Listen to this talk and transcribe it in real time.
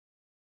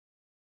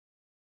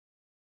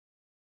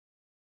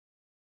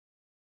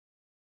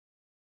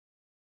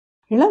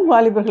இளம்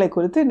வாலிபர்களை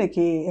குறித்து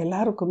இன்றைக்கி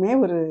எல்லாருக்குமே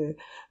ஒரு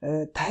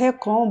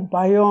தயக்கம்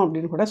பயம்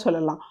அப்படின்னு கூட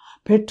சொல்லலாம்.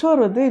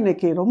 பெற்றோர்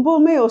இன்றைக்கி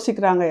ரொம்பவுமே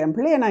யோசிக்கிறாங்க, என்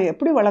பிள்ளையை நான்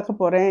எப்படி வளர்க்க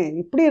போகிறேன்,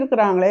 இப்படி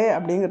இருக்கிறாங்களே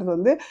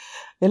அப்படிங்கிறது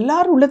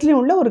எல்லார் உள்ளத்துலேயும்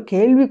உள்ள ஒரு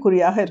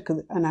கேள்விக்குறியாக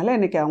இருக்குது. அதனால்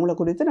இன்றைக்கி அவங்கள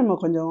குறித்து நம்ம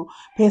கொஞ்சம்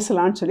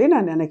பேசலான்னு சொல்லி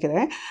நான்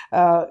நினைக்கிறேன்.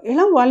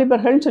 இளம்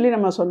வாலிபர்கள்னு சொல்லி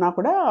நம்ம சொன்னால்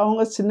கூட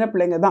அவங்க சின்ன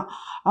பிள்ளைங்க தான்.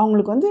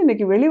 அவங்களுக்கு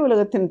இன்றைக்கி வெளி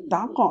உலகத்தின்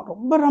தாக்கம்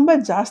ரொம்ப ரொம்ப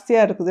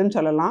ஜாஸ்தியாக இருக்குதுன்னு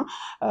சொல்லலாம்.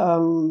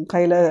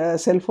 கையில்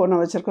செல்ஃபோனை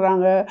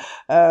வச்சுருக்குறாங்க,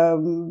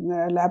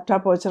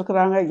 லேப்டாப்பை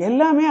வச்சுருக்குறாங்க,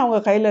 எல்லாமே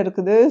அவங்க கையில்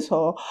இருக்குது. ஸோ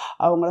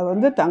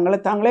அவங்கள தங்களை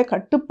தாங்களே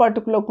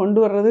கட்டுப்பாட்டுக்குள்ளே கொண்டு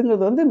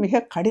வர்றதுங்கிறது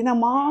மிக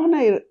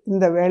கடினமான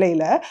இந்த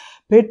வேளையில்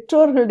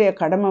பெற்றோர்களுடைய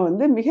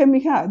கடமை மிக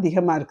மிக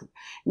அதிகமாக இருக்குது.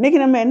 இன்றைக்கி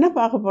நம்ம என்ன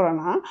பார்க்க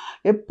போகிறோன்னா,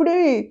 எப்படி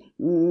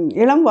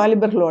இளம்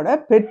வாலிபர்களோட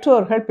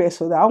பெற்றோர்கள்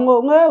பேசுவது,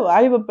 அவங்கவுங்க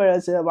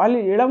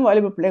இளம்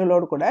வாலிப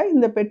பிள்ளைகளோடு கூட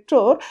இந்த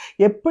பெற்றோர்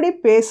எப்படி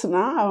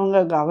பேசுனா அவங்க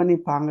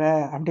கவனிப்பாங்க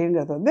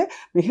அப்படிங்கிறது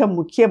மிக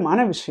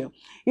முக்கியமான விஷயம்.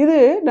 இது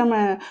நம்ம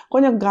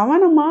கொஞ்சம்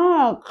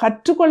கவனமாக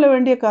கற்றுக்கொள்ள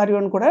வேண்டிய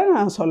காரியம்னு கூட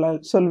நான்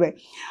சொல்வேன்.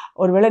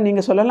 ஒருவேளை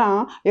நீங்கள் சொல்லலாம்,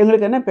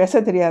 எங்களுக்கு என்ன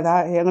பேச தெரியாதா,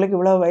 எங்களுக்கு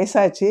இவ்வளோ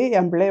வயசாச்சு,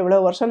 என் பிள்ளை இவ்வளோ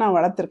வருஷம் நான்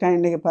வளர்த்துருக்கேன்,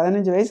 இன்றைக்கி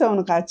 15 வயசு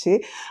அவனுக்கு ஆச்சு,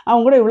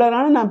 அவங்க கூட இவ்வளோ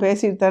நாள் நான்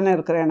பேசிட்டு தானே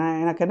இருக்கிறேன்,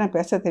 எனக்கு என்ன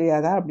பேச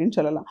தெரியாதா அப்படின்னு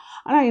சொல்லலாம்.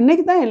 ஆனால்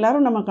இன்றைக்கி தான்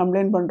எல்லோரும் நம்ம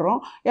கம்ப்ளைண்ட் பண்ணுறோம்,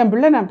 என்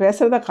பிள்ளை நான்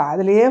பேசுகிறத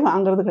காதுலையே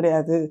வாங்கிறது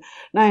கிடையாது,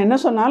 நான் என்ன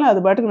சொன்னாலும்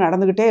அது பாட்டுக்கு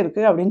நடந்துக்கிட்டே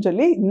இருக்குது அப்படின்னு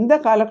சொல்லி இந்த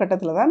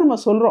காலகட்டத்தில் தான் நம்ம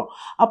சொல்கிறோம்.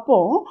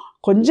 அப்போது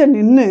கொஞ்சம்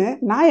நின்று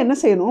நான் என்ன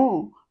செய்யணும்,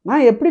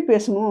 நான் எப்படி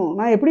பேசணும்,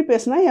 நான் எப்படி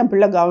பேசினா என்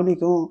பிள்ளை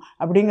கவனிக்கும்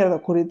அப்படிங்கிறத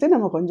குறித்து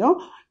நம்ம கொஞ்சம்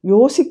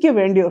யோசிக்க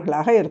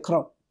வேண்டியவர்களாக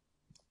இருக்கிறோம்.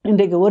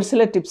 இன்றைக்கு ஒரு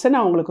சில டிப்ஸை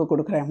நான் உங்களுக்கு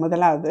கொடுக்குறேன்.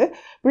 முதலாவது,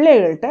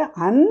 பிள்ளைகள்கிட்ட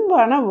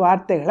அன்பான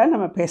வார்த்தைகளை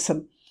நம்ம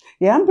பேசணும்.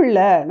 என்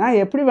பிள்ளை நான்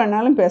எப்படி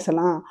வேணாலும்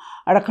பேசலாம்,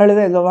 அட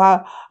கழுத எங்கே வா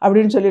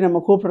அப்படின்னு சொல்லி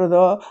நம்ம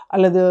கூப்பிட்றதோ,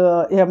 அல்லது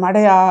என்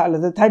மடையா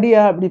அல்லது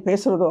தடியா அப்படி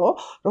பேசுகிறதோ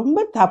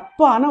ரொம்ப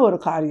தப்பான ஒரு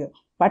காரியம்.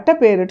 பட்ட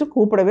பேரிட்டு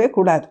கூப்பிடவே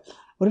கூடாது.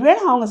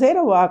 ஒருவேளை அவங்க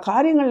செய்கிற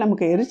காரியங்கள்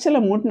நமக்கு எரிச்சலை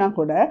மூட்டினா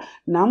கூட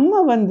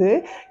நம்ம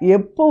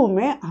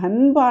எப்போவுமே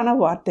அன்பான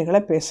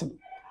வார்த்தைகளை பேசணும்.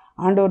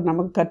 ஆண்டவர்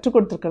நமக்கு கற்றுக்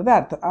கொடுத்துருக்கிறது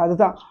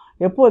அதுதான்.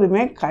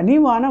 எப்போதுமே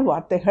கனிவான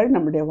வார்த்தைகள்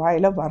நம்முடைய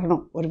வாயில்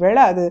வரணும்.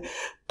 ஒருவேளை அது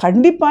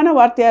கண்டிப்பான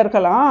வார்த்தையாக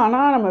இருக்கலாம்,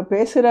 ஆனால் நம்ம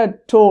பேசுகிற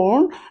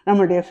டோன்,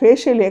 நம்மளுடைய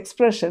ஃபேஷியல்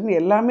எக்ஸ்ப்ரெஷன்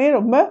எல்லாமே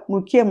ரொம்ப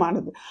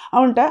முக்கியமானது.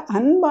 அவன்கிட்ட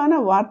அன்பான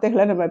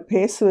வார்த்தைகளை நம்ம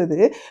பேசுவது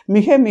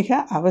மிக மிக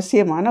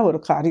அவசியமான ஒரு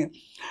காரியம்.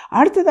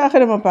 அடுத்ததாக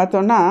நம்ம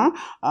பார்த்தோன்னா,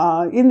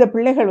 இந்த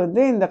பிள்ளைகள்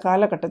இந்த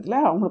காலகட்டத்தில்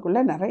அவங்களுக்குள்ள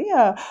நிறைய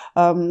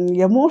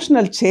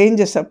எமோஷ்னல்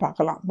சேஞ்சஸை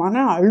பார்க்கலாம்.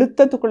 மன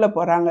அழுத்தத்துக்குள்ளே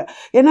போகிறாங்க.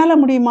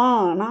 என்னால் முடியுமா,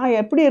 நான்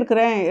எப்படி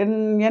இருக்கிறேன்,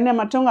 என்னை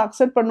மற்றவங்க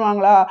அக்செப்ட்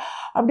பண்ணுவாங்களா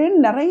அப்படின்னு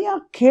நிறையா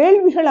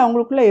கேள்விகள்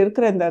அவங்களுக்குள்ளே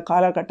இருக்கிற இந்த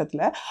காலகட்டத்தில்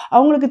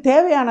அவங்களுக்கு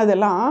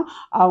தேவையானதெல்லாம்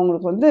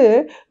அவங்களுக்கு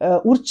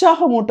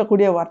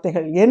உற்சாகமூட்டக்கூடிய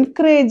வார்த்தைகள்,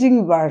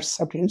 என்கரேஜிங் வேர்ட்ஸ்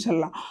அப்படின்னு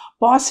சொல்லலாம்,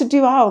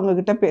 பாசிட்டிவாக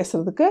அவங்கக்கிட்ட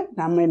பேசுகிறதுக்கு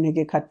நம்ம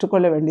இன்றைக்கி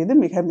கற்றுக்கொள்ள வேண்டியது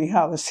மிக மிக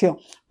அவசியம்.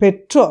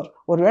 பெற்றோர்,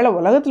 ஒருவேளை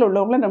உலகத்தில்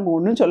உள்ளவங்கள நம்ம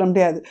ஒன்றும் சொல்ல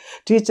முடியாது.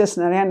 டீச்சர்ஸ்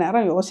நிறையா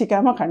நேரம்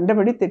யோசிக்காமல்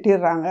கண்டபடி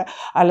திட்டிடுறாங்க,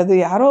 அல்லது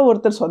யாரோ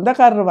ஒருத்தர்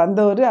சொந்தக்காரர்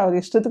வந்தவர் அவர்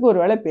இஷ்டத்துக்கு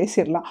ஒரு வேளை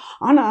பேசிடலாம்.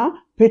 ஆனால்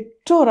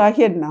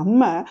பெற்றோராகிய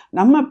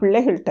நம்ம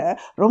பிள்ளைகள்கிட்ட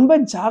ரொம்ப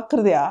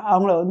ஜாக்கிரதையாக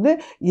அவங்கள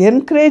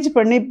என்கரேஜ்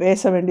பண்ணி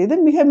பேச வேண்டியது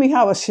மிக மிக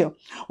அவசியம்.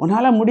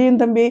 உன்னால் முடியும்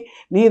தம்பி,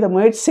 நீ இதை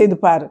முயற்சி செய்து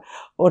பார்.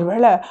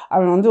 ஒருவேளை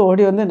அவன்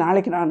ஓடி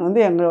நாளைக்கு நான்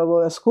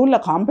எங்கள்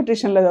ஸ்கூலில்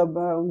காம்படிஷனில்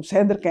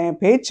சேர்ந்துருக்கேன்,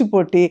 பேச்சு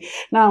போட்டி,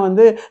 நான்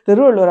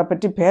திருவள்ளுவரை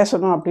பற்றி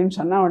பேசணும் அப்படின்னு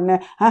சொன்ன உடனே,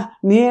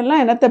 நீ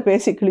எல்லாம் என்னத்தை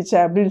பேசி கிழிச்ச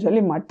அப்படின்னு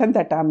சொல்லி மட்டம்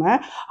தட்டாமல்,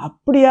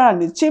 அப்படியா,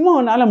 நிச்சயமாக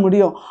உன்னால்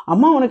முடியும்,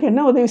 அம்மா உனக்கு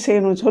என்ன உதவி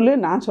செய்யணும்னு சொல்லு,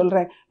 நான்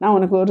சொல்கிறேன், நான்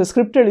உனக்கு ஒரு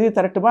ஸ்கிரிப்ட் எழுதி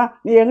தரட்டுமா,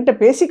 நீ என்கிட்ட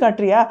பேசி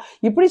காட்டுறியா,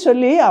 இப்படி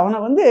சொல்லி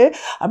அவனை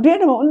அப்படியே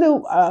நம்ம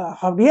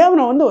அப்படியே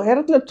அவனை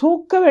உயரத்தில்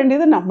தூக்க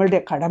வேண்டியது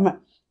நம்மளுடைய கடமை.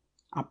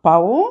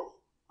 அப்பாவும்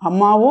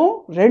அம்மாவும்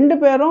 2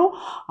 பேரும்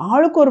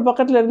ஆளுக்கு ஒரு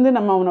பக்கத்தில் இருந்து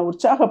நம்ம அவனை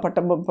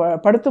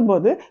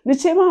படுத்தும்போது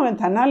நிச்சயமாக அவன்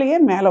தன்னாலேயே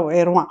மேலே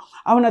உயருவான்.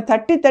 அவனை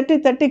தட்டி தட்டி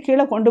தட்டி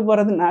கீழே கொண்டு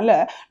போகிறதுனால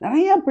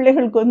நிறையா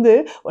பிள்ளைகளுக்கு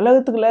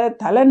உலகத்துக்குள்ளே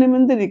தலை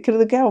நிமிர்ந்து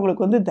நிற்கிறதுக்கே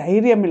அவங்களுக்கு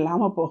தைரியம்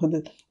இல்லாமல் போகுது.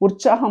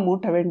 உற்சாகம்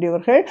மூட்ட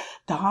வேண்டியவர்கள்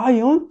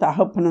தாயும்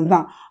தகப்பனும்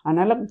தான்.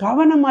 அதனால்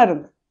கவனமாக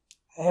இருங்க.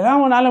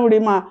 எல்லாம் உன்னால்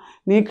முடியுமா,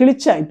 நீ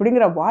கிழிச்சா,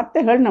 இப்படிங்கிற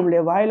வார்த்தைகள்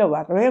நம்மளுடைய வாயில்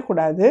வரவே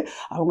கூடாது.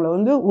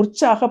 அவங்கள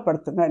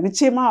உற்சாகப்படுத்துங்க.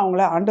 நிச்சயமாக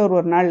அவங்கள ஆண்டவர்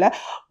ஒரு நாளில்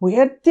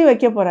உயர்த்தி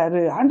வைக்க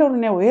போகிறாரு, ஆண்டவர்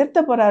உன்னை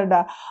உயர்த்த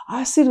போகிறாருடா,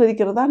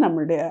 ஆசீர்வதிக்கிறதா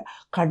நம்மளுடைய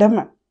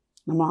கடமை.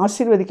 நம்ம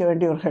ஆசீர்வதிக்க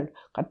வேண்டியவர்கள்.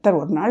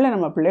 கர்த்தர் ஒரு நாளில்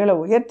நம்ம பிள்ளைகளை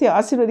உயர்த்தி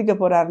ஆசீர்வதிக்க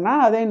போகிறாருன்னா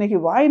அதை இன்றைக்கி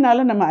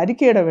வாயினால் நம்ம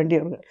அறிக்கையிட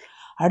வேண்டியவர்கள்.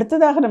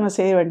 அடுத்ததாக நம்ம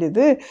செய்ய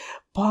வேண்டியது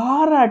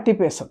பாராட்டி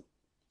பேசணும்.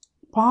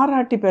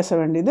 பாராட்டி பேச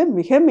வேண்டியது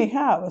மிக மிக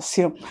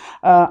அவசியம்.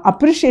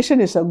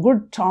 Appreciation is a good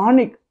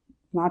tonic,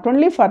 not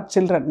only for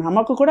children.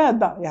 நமக்கு கூட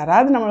அதுதான்.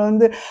 யாராவது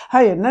நம்மளை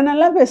என்ன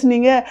நல்லா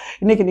பேசுனீங்க,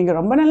 இன்றைக்கி நீங்கள்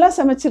ரொம்ப நல்லா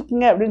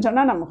சமைச்சிருக்கீங்க அப்படின்னு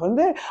சொன்னால்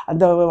நமக்கு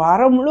அந்த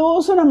வாரம்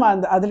முழுசும் நம்ம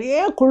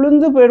அதுலேயே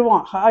குளிர்ந்து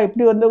போயிடுவோம்.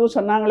 இப்படி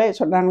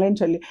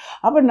சொன்னாங்களேன்னு சொல்லி.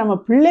 அப்போ நம்ம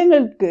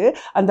பிள்ளைங்களுக்கு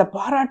அந்த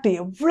பாராட்டு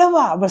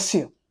எவ்வளவு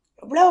அவசியம்,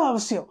 எவ்வளோ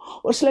அவசியம்.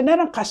 ஒரு சில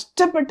நேரம்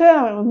கஷ்டப்பட்டு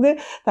அவன் வந்து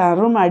தான்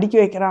ரூமை அடுக்கி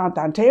வைக்கிறான்,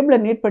 தான் டேபிளை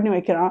நீட் பண்ணி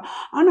வைக்கிறான்.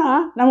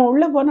 ஆனால் நம்ம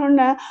உள்ளே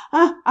போனோடனே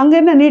அங்கே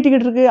என்ன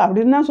நீட்டிக்கிட்டு இருக்கு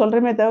அப்படின்னு தான்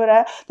சொல்கிறோமே தவிர,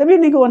 தம்பி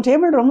இன்றைக்கி உன்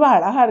டேபிள் ரொம்ப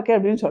அழகாக இருக்குது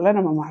அப்படின்னு சொல்ல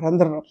நம்ம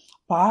மறந்துடுறோம்.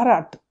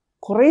 பாராட்டு,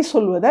 குறை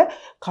சொல்வதை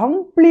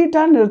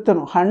கம்ப்ளீட்டாக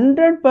நிறுத்தணும்,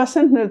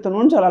 100%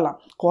 நிறுத்தணும்னு சொல்லலாம்.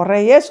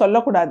 குறையே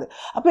சொல்லக்கூடாது.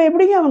 அப்போ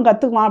எப்படிங்க அவன்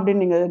கற்றுக்குவான்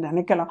அப்படின்னு நீங்கள்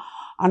நினைக்கலாம்.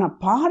 ஆனால்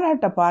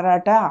பாராட்ட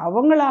பாராட்ட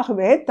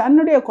அவங்களாகவே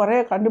தன்னுடைய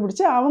குறையை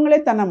கண்டுபிடிச்சி அவங்களே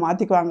தன்னை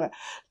மாற்றிக்குவாங்க.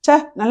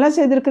 நல்லா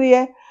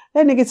செய்திருக்கிறியே,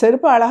 இன்றைக்கி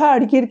செருப்பு அழகாக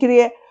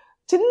அடுக்கியிருக்கிறியே.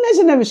 சின்ன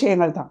சின்ன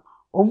விஷயங்கள் தான்.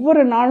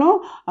 ஒவ்வொரு நாளும்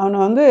அவனை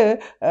வந்து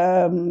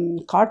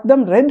காட்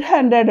தம் ரெட்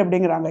ஹேண்டட்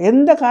அப்படிங்கிறாங்க.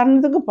 எந்த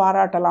காரணத்துக்கு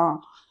பாராட்டலாம்,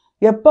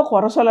 எப்போ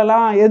குறை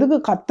சொல்லலாம், எதுக்கு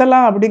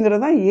கத்தலாம்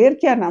அப்படிங்கிறது தான்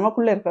இயற்கையாக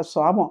நமக்குள்ளே இருக்கிற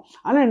சுவாபம்.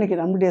 ஆனால் இன்றைக்கி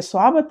நம்மளுடைய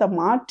சுவாபத்தை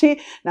மாற்றி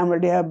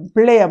நம்மளுடைய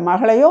பிள்ளைய,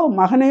 மகளையோ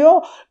மகனையோ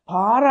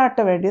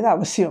பாராட்ட வேண்டியது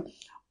அவசியம்.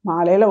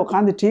 மாலையில்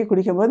உட்காந்து டீ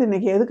குடிக்கும்போது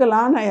இன்றைக்கி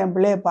எதுக்கெல்லாம் நான் என்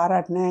பிள்ளையை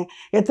பாராட்டினேன்,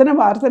 எத்தனை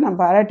வார்த்தை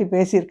நான் பாராட்டி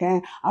பேசியிருக்கேன்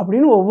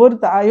அப்படின்னு ஒவ்வொரு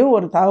தாயும்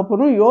ஒரு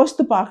தகப்பனும்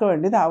யோசித்து பார்க்க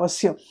வேண்டியது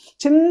அவசியம்.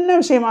 சின்ன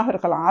விஷயமாக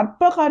இருக்கலாம்,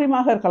 அற்ப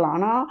காரியமாக இருக்கலாம்.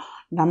 ஆனால்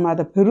நம்ம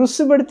அதை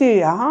பெருசுபடுத்தி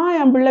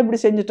என் பிள்ளை இப்படி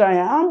செஞ்சுட்டான்,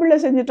 என் பிள்ளை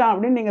செஞ்சுட்டான்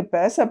அப்படின்னு நீங்கள்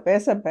பேச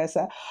பேச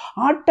பேச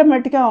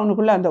ஆட்டோமேட்டிக்காக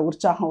அவனுக்குள்ளே அந்த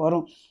உற்சாகம்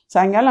வரும்.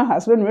 சாயங்காலம்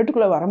ஹஸ்பண்ட்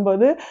வீட்டுக்குள்ளே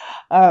வரும்போது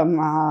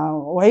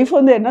ஒய்ஃப்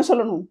வந்து என்ன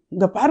சொல்லணும்,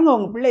 இங்கே பாருங்கள்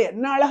உங்கள் பிள்ளை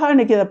என்ன அழகாக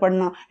இன்றைக்கி இதை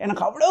பண்ணான்,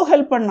 எனக்கு அவ்வளோ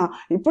ஹெல்ப் பண்ணான்,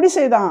 இப்படி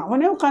செய்தான்,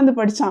 அவனே உட்காந்து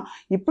படித்தான்.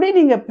 இப்படி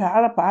நீங்கள்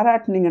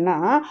பாராட்டினீங்கன்னா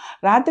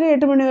ராத்திரி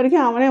 8 மணி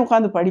வரைக்கும் அவனே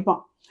உட்காந்து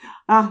படிப்பான்.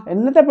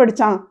 என்னத்தை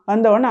படித்தான்,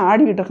 வந்தவொடனே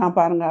ஆடிக்கிட்டு இருக்கான்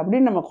பாருங்கள்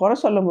அப்படின்னு நம்ம குறை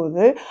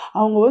சொல்லும்போது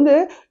அவங்க வந்து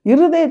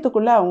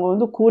இருதயத்துக்குள்ளே அவங்க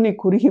வந்து கூனி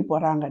குறுகி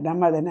போகிறாங்க.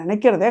 நம்ம அதை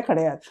நினைக்கிறதே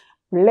கிடையாது.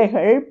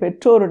 பிள்ளைகள்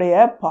பெற்றோருடைய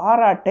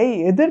பாராட்டை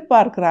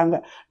எதிர்பார்க்குறாங்க.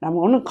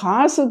 நம்ம ஒன்றும்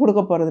காசு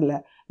கொடுக்க போகிறதில்ல.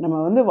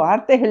 நம்ம வந்து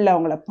வார்த்தைகளில்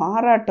அவங்கள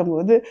பாராட்டும்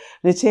போது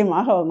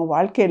நிச்சயமாக அவங்க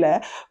வாழ்க்கையில்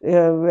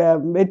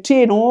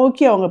வெற்றியை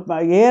நோக்கி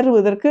அவங்க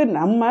ஏறுவதற்கு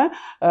நம்ம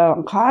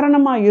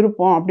காரணமாக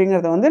இருப்போம்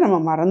அப்படிங்கிறத வந்து நம்ம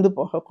மறந்து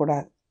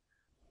போகக்கூடாது.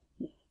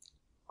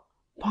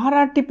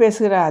 பாராட்டி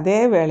பேசுகிற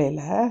அதே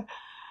வேளையில்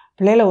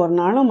பிள்ளைகளை ஒரு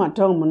நாளும்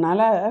மற்றவங்க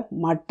முன்னால்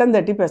மட்டம்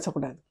தட்டி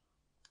பேசக்கூடாது.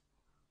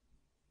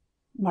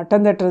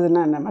 மட்டம்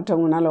தட்டுறதுன்னா என்ன,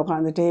 மற்றவங்க முன்னால்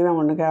உட்காந்துட்டு இவன்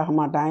ஒன்று கேட்க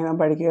மாட்டான், இவன்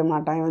படிக்கவே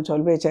மாட்டான், இவன்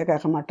சொல் பேச்சே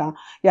கேட்க மாட்டான்,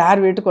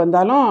 யார் வீட்டுக்கு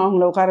வந்தாலும்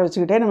அவங்கள உட்கார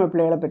வச்சுக்கிட்டே நம்ம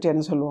பிள்ளைகளை பற்றி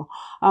என்ன சொல்லுவோம்,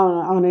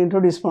 அவனை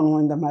இன்ட்ரொடியூஸ்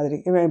பண்ணுவோம் இந்த மாதிரி,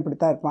 இவன் இப்படி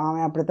தான் இருப்பான்,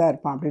 அவன் அப்படி தான்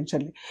இருப்பான் அப்படின்னு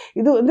சொல்லி.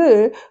 இது வந்து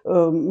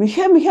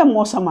மிக மிக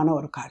மோசமான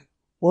ஒரு காரியம்.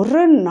 ஒரு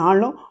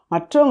நாளும்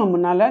மற்றவங்க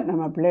முன்னால்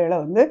நம்ம பிள்ளைகளை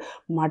வந்து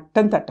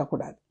மட்டம்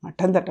தட்டக்கூடாது.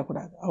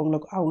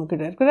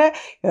 அவங்கக்கிட்ட இருக்கிற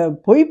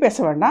பொய் பேச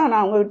வேண்டாம்.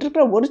 ஆனால் அவங்ககிட்ட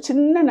இருக்கிற ஒரு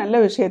சின்ன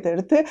நல்ல விஷயத்தை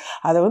எடுத்து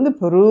அதை வந்து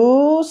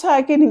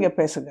பெருசாக்கி நீங்கள்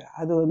பேசுங்க.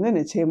 அது வந்து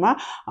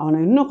நிச்சயமாக அவனை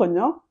இன்னும்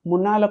கொஞ்சம்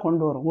முன்னால்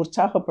கொண்டு வரும்,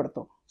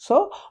 உற்சாகப்படுத்தும். ஸோ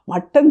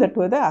மட்டம்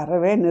தட்டுவதை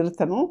அறவே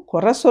நிறுத்தணும்,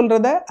 குறை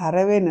சொல்கிறத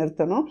அறவே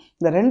நிறுத்தணும்.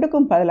 இந்த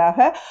ரெண்டுக்கும்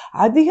பதிலாக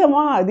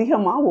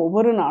அதிகமாக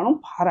ஒவ்வொரு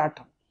நாளும்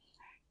பாராட்டணும்.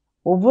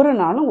 ஒவ்வொரு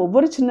நாளும்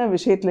ஒவ்வொரு சின்ன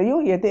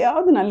விஷயத்துலையும்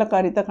எதையாவது நல்ல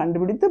காரியத்தை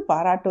கண்டுபிடித்து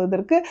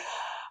பாராட்டுவதற்கு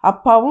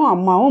அப்பாவும்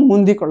அம்மாவும்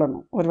முந்தி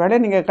கொள்ளணும். ஒருவேளை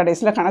நீங்கள்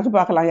கடைசியில் கணக்கு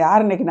பார்க்கலாம்,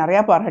 யார் இன்றைக்கி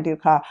நிறையா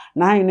பாராட்டியிருக்கா,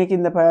 நான் இன்றைக்கி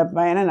இந்த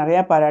பையனை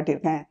நிறையா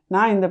பாராட்டியிருக்கேன்,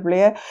 நான் இந்த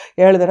பிள்ளைய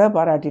 7 தடவை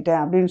பாராட்டிட்டேன்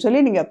அப்படின்னு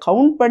சொல்லி நீங்கள்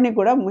கவுண்ட் பண்ணி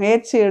கூட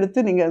முயற்சி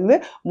எடுத்து நீங்கள் வந்து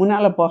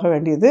முன்னால் போக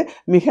வேண்டியது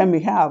மிக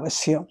மிக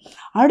அவசியம்.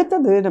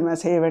 அடுத்தது நம்ம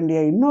செய்ய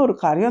வேண்டிய இன்னொரு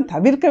காரியம்,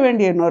 தவிர்க்க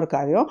வேண்டிய இன்னொரு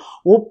காரியம்,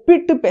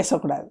 ஒப்பிட்டு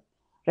பேசக்கூடாது.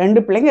 2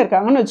 பிள்ளைங்க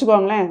இருக்காங்கன்னு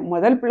வச்சுக்கோங்களேன்.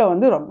 முதல் பிள்ளை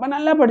வந்து ரொம்ப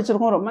நல்லா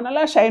படிச்சிருக்கோம், ரொம்ப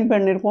நல்லா ஷைன்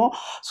பண்ணியிருக்கோம்,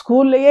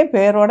 ஸ்கூல்லையே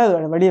பேரோட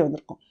அதோட வெளியே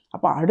வந்திருக்கும்.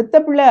 அப்போ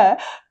அடுத்த பிள்ளை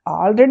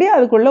ஆல்ரெடி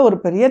அதுக்குள்ளே ஒரு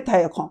பெரிய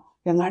தயக்கம்,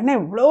 எங்கள் அண்ணன்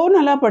இவ்வளோ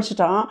நல்லா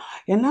படிச்சுட்டான்,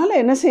 என்னால்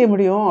என்ன செய்ய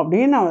முடியும்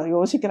அப்படின்னு நான்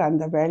யோசிக்கிறேன்.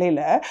 அந்த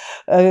வேலையில்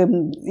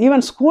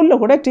ஈவன் ஸ்கூலில்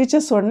கூட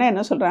டீச்சர்ஸ் உடனே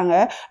என்ன சொல்கிறாங்க,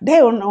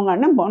 உங்கள்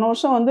அண்ணன் போன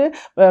வருஷம் வந்து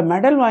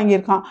மெடல்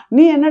வாங்கியிருக்கான்,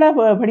 நீ என்னடா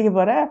படிக்க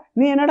போகிற,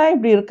 நீ என்னடா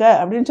இப்படி இருக்க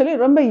அப்படின்னு சொல்லி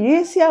ரொம்ப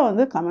ஈஸியாக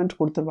வந்து கமெண்ட்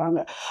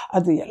கொடுத்துருவாங்க.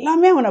 அது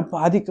எல்லாமே அவனை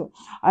பாதிக்கும்.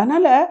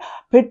 அதனால்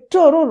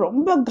பெற்றோரும்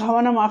ரொம்ப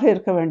கவனமாக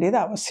இருக்க வேண்டியது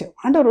அவசியம்.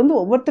 ஆண்டவர் வந்து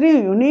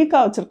ஒவ்வொருத்தரையும்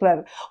யூனிக்காக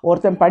வச்சுருக்கிறாரு.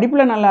 ஒருத்தன்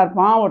படிப்பில் நல்லா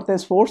இருப்பான்,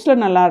 ஒருத்தன்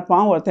ஸ்போர்ட்ஸில் நல்லா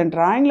இருப்பான், ஒருத்தன்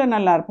டிராயிங்கில்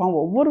நல்லா இருப்பான்,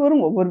 ஒவ்வொருவரும்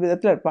ஒவ்வொரு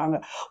விதத்தில் இருப்பாங்க.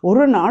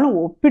 ஒரு நாளும்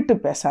ஒப்பிட்டு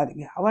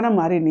பேசாதீங்க. அவனை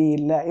மாதிரி நீ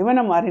இல்லை,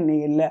 இவனை மாதிரி நீ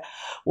இல்லை.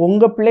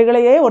 உங்கள்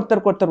பிள்ளைகளையே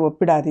ஒருத்தருக்கு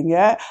ஒப்பிடாதீங்க,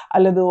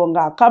 அல்லது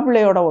உங்கள் அக்கா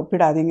பிள்ளையோட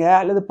ஒப்பிடாதீங்க,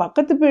 அல்லது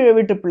பக்கத்து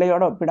வீட்டு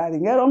பிள்ளையோட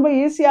ஒப்பிடாதீங்க. ரொம்ப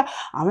ஈஸியாக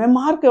அவன்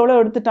மார்க் எவ்வளோ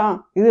எடுத்துட்டான்,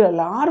 இது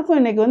எல்லாருக்கும்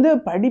இன்றைக்கி வந்து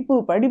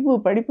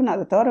படிப்புன்னு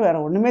அதை தவிர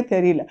வேறு ஒன்றுமே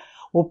தெரியல.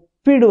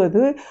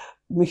 ஒப்பிடுவது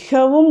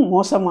மிகவும்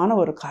மோசமான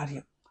ஒரு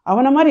காரியம்.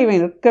 அவனை மாதிரி இவன்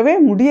இருக்கவே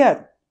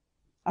முடியாது,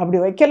 அப்படி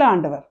வைக்கல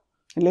ஆண்டவர்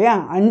இல்லையா.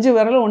 5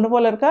 விரலும் ஒன்று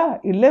போல் இருக்கா,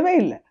 இல்லவே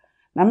இல்லை.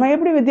 நம்ம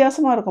எப்படி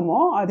வித்தியாசமாக இருக்கோமோ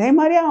அதே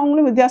மாதிரி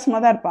அவங்களும் வித்தியாசமாக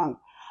தான் இருப்பாங்க.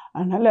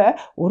 அதனால்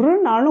ஒரு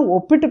நாளும்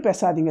ஒப்பிட்டு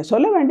பேசாதீங்க.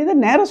 சொல்ல வேண்டியதை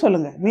நேரம்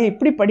சொல்லுங்கள். நீ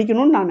இப்படி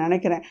படிக்கணும்னு நான்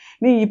நினைக்கிறேன்,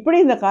 நீ இப்படி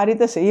இந்த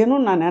காரியத்தை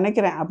செய்யணும்னு நான்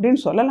நினைக்கிறேன்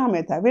அப்படின்னு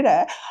சொல்லலாமே தவிர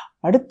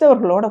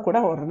அடுத்தவர்களோட கூட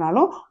ஒரு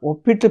நாளும்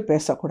ஒப்பிட்டு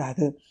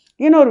பேசக்கூடாது.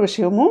 இன்னொரு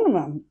விஷயமும்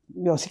நம்ம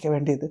யோசிக்க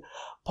வேண்டியது,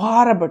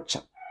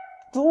 பாரபட்சம்.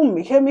 இதுவும்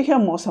மிக மிக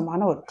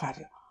மோசமான ஒரு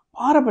காரியம்.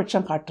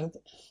 பாரபட்சம் காட்டுறது.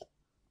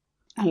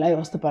 நல்லா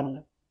யோசித்து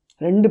பாருங்கள்.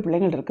 2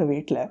 பிள்ளைங்கள் இருக்க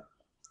வீட்டில்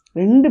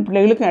 2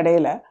 பிள்ளைகளுக்கும்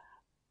இடையில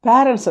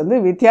பேரண்ட்ஸ் வந்து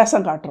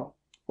வித்தியாசம் காட்டுறோம்.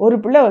 ஒரு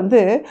பிள்ளை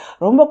வந்து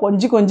ரொம்ப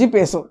கொஞ்சி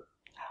பேசும்.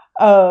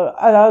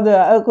 அதாவது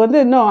அதுக்கு வந்து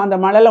இன்னும் அந்த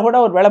மழையில் கூட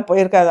ஒரு வேளை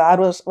போயிருக்காது,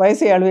 6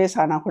 வயசு 7 வயசு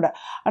ஆனால் கூட.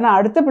 ஆனால்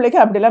அடுத்த பிள்ளைக்கு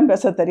அப்படிலாம்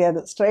பேச தெரியாது.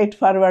 ஸ்ட்ரைட்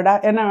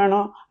ஃபார்வர்டாக என்ன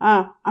வேணும்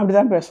அப்படி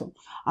தான் பேசும்.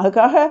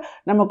 அதுக்காக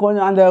நம்ம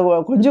கொஞ்சம் அந்த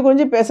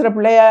கொஞ்சம் பேசுகிற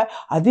பிள்ளைய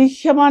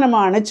அதிகமாக நம்ம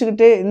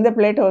அணைச்சிக்கிட்டு இந்த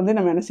பிள்ளைகிட்ட வந்து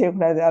நம்ம என்ன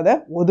செய்யக்கூடாது, அதை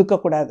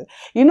ஒதுக்கக்கூடாது.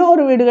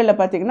 இன்னொரு வீடுகளில்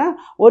பார்த்திங்கன்னா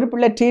ஒரு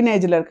பிள்ளை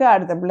டீனேஜில் இருக்குது,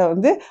 அடுத்த பிள்ளை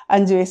வந்து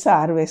 5 வயசு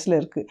 6 வயசில்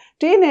இருக்குது.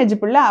 டீனேஜ்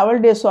பிள்ளை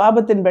அவளுடைய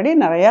சுவாபத்தின்படி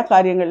நிறையா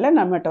காரியங்களில்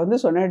நம்மகிட்ட வந்து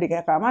சொன்னடி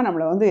கேட்காம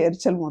நம்மளை வந்து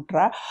எரிச்சல்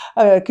மூட்டுறா,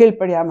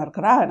 கீழ்ப்படியாமல்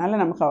இருக்கிறா. அதனால்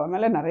நமக்கு அவன்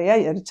மேலே நிறையா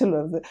எரிச்சல்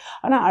வருது.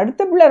 ஆனால்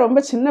அடுத்த பிள்ளை ரொம்ப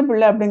சின்ன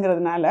பிள்ளை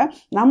அப்படிங்கிறதுனால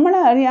நம்மளை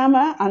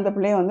அறியாமல் அந்த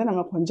பிள்ளைய வந்து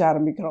நம்ம கொஞ்சம்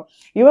ஆரம்பிக்கிறோம்.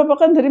 இவ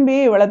பக்கம் திரும்பி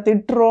இவளை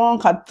திட்டுறோம்,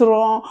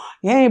 கத்துறோம்,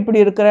 ஏன் இப்படி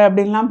இருக்கிற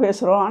அப்படின்லாம்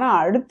பேசுகிறோம். ஆனால்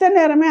அடுத்த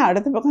நேரமே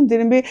அடுத்த பக்கம்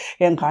திரும்பி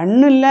என்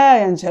கண்ணு இல்லை,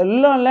 என்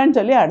செல்லம் இல்லைன்னு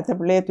சொல்லி அடுத்த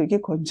பிள்ளையை தூக்கி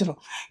கொஞ்சிரும்.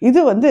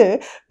 இது வந்து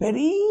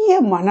பெரிய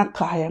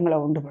மனக்காயங்களை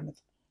உண்டு பண்ணுது.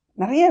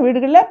 நிறைய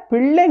வீடுகளில்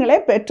பிள்ளைங்களே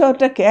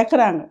பெற்றோர்கிட்ட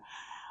கேட்குறாங்க,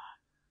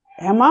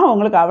 ஏம்மா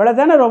உங்களுக்கு அவளை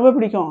தானே ரொம்ப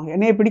பிடிக்கும்,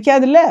 என்னைய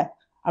பிடிக்காதுல்ல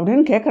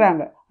அப்படின்னு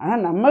கேட்குறாங்க.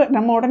 ஆனால்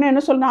நம்ம உடனே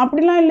என்ன சொல்லணும்,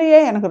 அப்படிலாம் இல்லையே,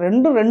 எனக்கு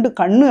ரெண்டு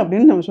கண்ணு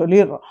அப்படின்னு நம்ம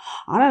சொல்லிடுறோம்.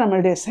 ஆனால்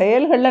நம்மளுடைய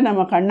செயல்களில்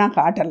நம்ம கண்ணாக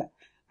காட்டலை.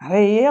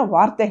 நிறைய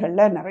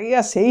வார்த்தைகளில்,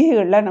 நிறைய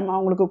செய்கைகளில், நம்ம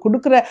அவங்களுக்கு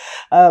கொடுக்குற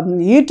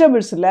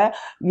ஈட்டபிள்ஸில்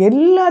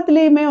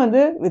எல்லாத்துலேயுமே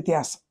வந்து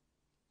வித்தியாசம்.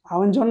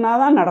 அவன்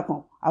சொன்னாதான்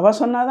நடக்கும், அவள்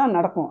சொன்னாதான்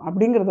நடக்கும்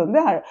அப்படிங்கிறது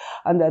வந்து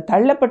அந்த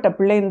தள்ளப்பட்ட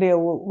பிள்ளையினுடைய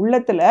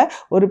உள்ளத்தில்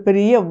ஒரு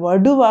பெரிய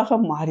வடுவாக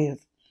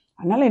மாறிடுது.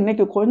 அதனால்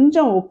இன்றைக்கி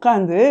கொஞ்சம்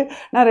உட்காந்து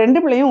நான் 2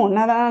 பிள்ளையும்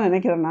ஒன்றா தான்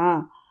நினைக்கிறேன்னா,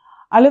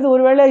 அல்லது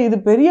ஒருவேளை இது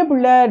பெரிய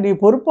பிள்ளை, நீ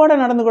பொறுப்போடு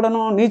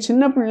நடந்துக்கிடணும், நீ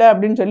சின்ன பிள்ளை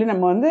அப்படின்னு சொல்லி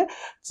நம்ம வந்து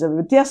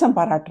வித்தியாசம்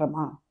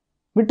பாராட்டுறோமா?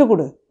 விட்டு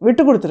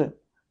கொடுத்துரு,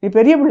 நீ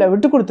பெரிய பிள்ளை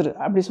விட்டு கொடுத்துரு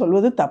அப்படி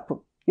சொல்வது தப்பு.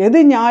 எது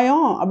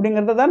நியாயம்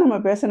அப்படிங்கிறத தான் நம்ம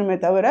பேசணுமே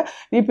தவிர,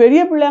 நீ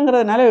பெரிய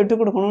பிள்ளைங்கிறதுனால விட்டு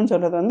கொடுக்கணும்னு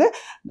சொல்கிறது வந்து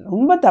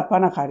ரொம்ப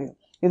தப்பான காரியம்.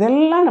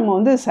 இதெல்லாம் நம்ம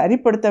வந்து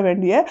சரிப்படுத்த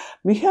வேண்டிய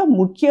மிக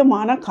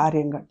முக்கியமான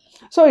காரியங்கள்.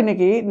 ஸோ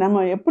இன்றைக்கி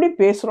நம்ம எப்படி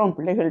பேசுகிறோம்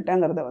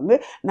பிள்ளைகள்கிட்டங்கிறத வந்து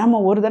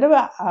நம்ம ஒரு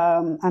தடவை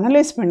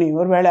அனலைஸ் பண்ணி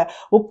ஒரு வேளை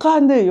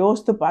உட்கார்ந்து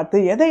யோசித்து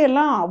பார்த்து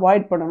எதையெல்லாம்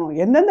அவாய்ட் பண்ணணும்,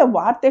 எந்தெந்த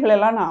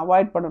வார்த்தைகளெல்லாம் நான்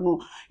அவாய்ட் பண்ணணும்,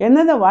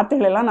 எந்தெந்த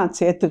வார்த்தைகளெல்லாம் நான்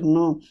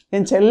சேர்த்துக்கணும்.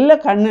 என் செல்ல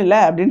கண்ணில்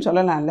அப்படின்னு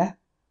சொல்லலாம்ல,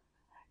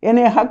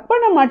 என்னை ஹக்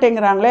பண்ண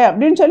மாட்டேங்கிறாங்களே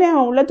அப்படின்னு சொல்லி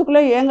அவன்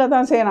உள்ளத்துக்குள்ளே ஏங்க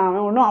தான் செய்யறான்.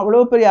 அவன் ஒன்றும்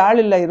அவ்வளோ பெரிய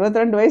ஆள் இல்லை,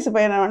 22 வயசு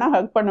பையனை வேணால்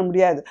ஹக் பண்ண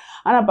முடியாது.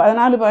 ஆனால்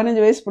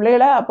 14-15 வயசு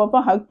பிள்ளைகளை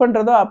அப்பப்போ ஹக்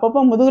பண்ணுறதோ,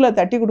 அப்பப்போ முதுகில்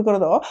தட்டி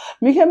கொடுக்குறதோ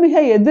மிக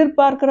மிக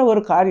எதிர்பார்க்குற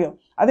ஒரு காரியம்.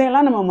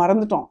 அதையெல்லாம் நம்ம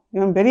மறந்துட்டோம்.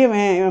 இவன்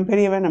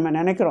பெரியவன் நம்ம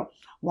நினைக்கிறோம்.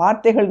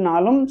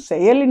 வார்த்தைகள்னாலும்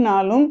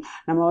செயலினாலும்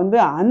நம்ம வந்து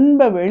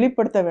அன்பை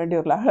வெளிப்படுத்த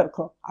வேண்டியவர்களாக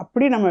இருக்கிறோம்.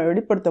 அப்படி நம்ம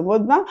வெளிப்படுத்தும்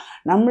போது தான்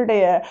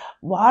நம்மளுடைய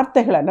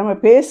வார்த்தைகளை, நம்ம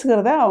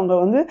பேசுகிறத அவங்க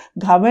வந்து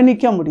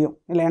கவனிக்க முடியும்.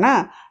 இல்லைன்னா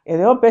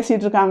ஏதோ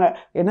பேசிகிட்டு இருக்காங்க,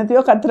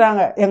 என்னத்தையோ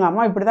கத்துறாங்க, எங்கள்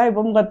அம்மா இப்படி தான்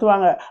இப்பவும்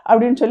கத்துவாங்க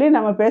அப்படின்னு சொல்லி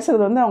நம்ம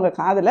பேசுகிறது வந்து அவங்க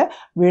காதில்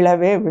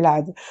விழவே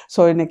விழாது.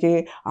 ஸோ இன்றைக்கி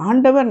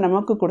ஆண்டவர்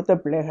நமக்கு கொடுத்த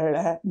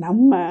பிள்ளைகளை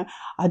நம்ம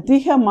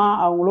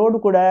அதிகமாக அவங்களோடு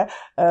கூட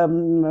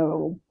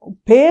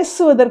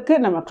பேசுவதற்கு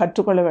நம்ம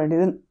கற்றுக்கொள்ள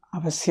வேண்டியது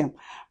அவசியம்.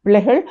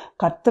 பிள்ளைகள்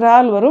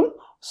கர்த்தரால் வரும்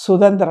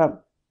சுதந்திரம்,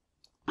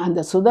 அந்த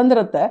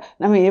சுதந்திரத்தை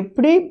நம்ம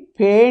எப்படி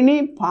பேணி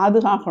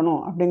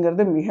பாதுகாக்கணும்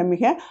அப்படிங்கிறது மிக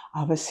மிக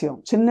அவசியம்.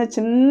 சின்ன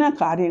சின்ன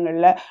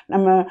காரியங்களில்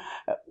நம்ம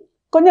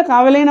கொஞ்சம்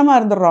கவலைனமாக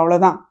இருந்துடுறோம்,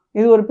 அவ்வளோதான்.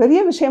 இது ஒரு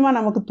பெரிய விஷயமா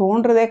நமக்கு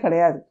தோன்றதே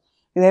கிடையாது,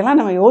 இதெல்லாம்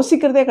நம்ம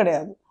யோசிக்கிறதே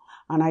கிடையாது.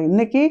 ஆனால்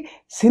இன்றைக்கி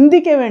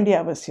சிந்திக்க வேண்டிய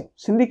அவசியம்,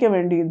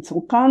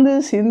 உட்காந்து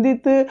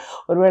சிந்தித்து,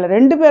 ஒருவேளை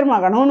 2 பேருமா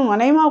கணவனும்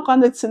மனைவியாக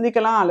உட்காந்து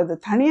சிந்திக்கலாம், அல்லது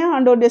தனியாக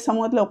ஆண்டவருடைய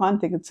சமூகத்தில்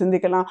உட்காந்து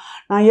சிந்திக்கலாம்.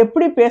 நான்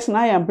எப்படி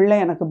பேசினா என்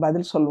பிள்ளை எனக்கு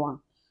பதில் சொல்லுவான்,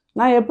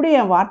 நான் எப்படி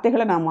என்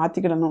வார்த்தைகளை நான்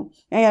மாற்றிக்கிடணும்,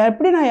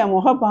 எப்படி நான் என்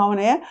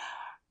முகபாவனையை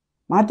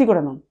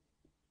மாற்றிக்கிடணும்.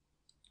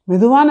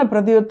 மெதுவான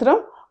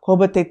பிரதியுத்திரம்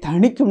கோபத்தை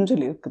தணிக்கும்னு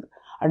சொல்லி இருக்குது.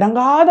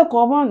 அடங்காத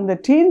கோபம் இந்த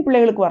டீன்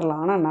பிள்ளைகளுக்கு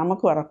வரலாம், ஆனால்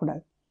நமக்கு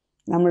வரக்கூடாது.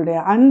 நம்மளுடைய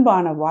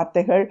அன்பான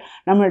வார்த்தைகள்,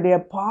 நம்மளுடைய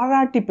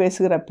பாராட்டி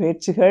பேசுகிற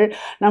பேச்சுகள்,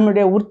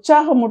 நம்மளுடைய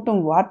உற்சாகமூட்டும்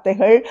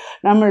வார்த்தைகள்,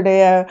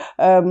 நம்மளுடைய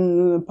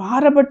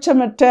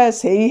பாரபட்சமற்ற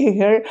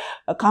செய்கைகள்,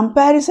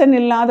 கம்பேரிசன்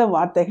இல்லாத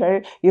வார்த்தைகள்,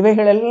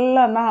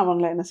 இவைகளெல்லாம் தான்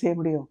அவங்கள என்ன செய்ய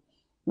முடியும்,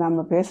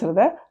 நம்ம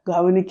பேசுகிறத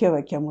கவனிக்க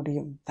வைக்க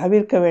முடியும்.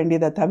 தவிர்க்க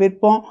வேண்டியதை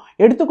தவிர்ப்போம்,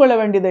 எடுத்துக்கொள்ள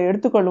வேண்டியதை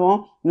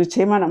எடுத்துக்கொள்வோம்.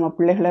 நிச்சயமாக நம்ம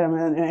பிள்ளைகளை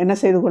நம்ம என்ன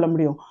செய்து கொள்ள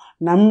முடியும்,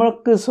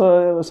 நமக்கு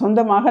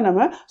சொந்தமாக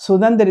நம்ம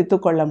சுதந்திரித்து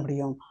கொள்ள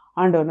முடியும்.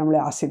 ஆண்டவர்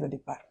நம்மளை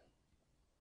ஆசீர்வதிப்பார்.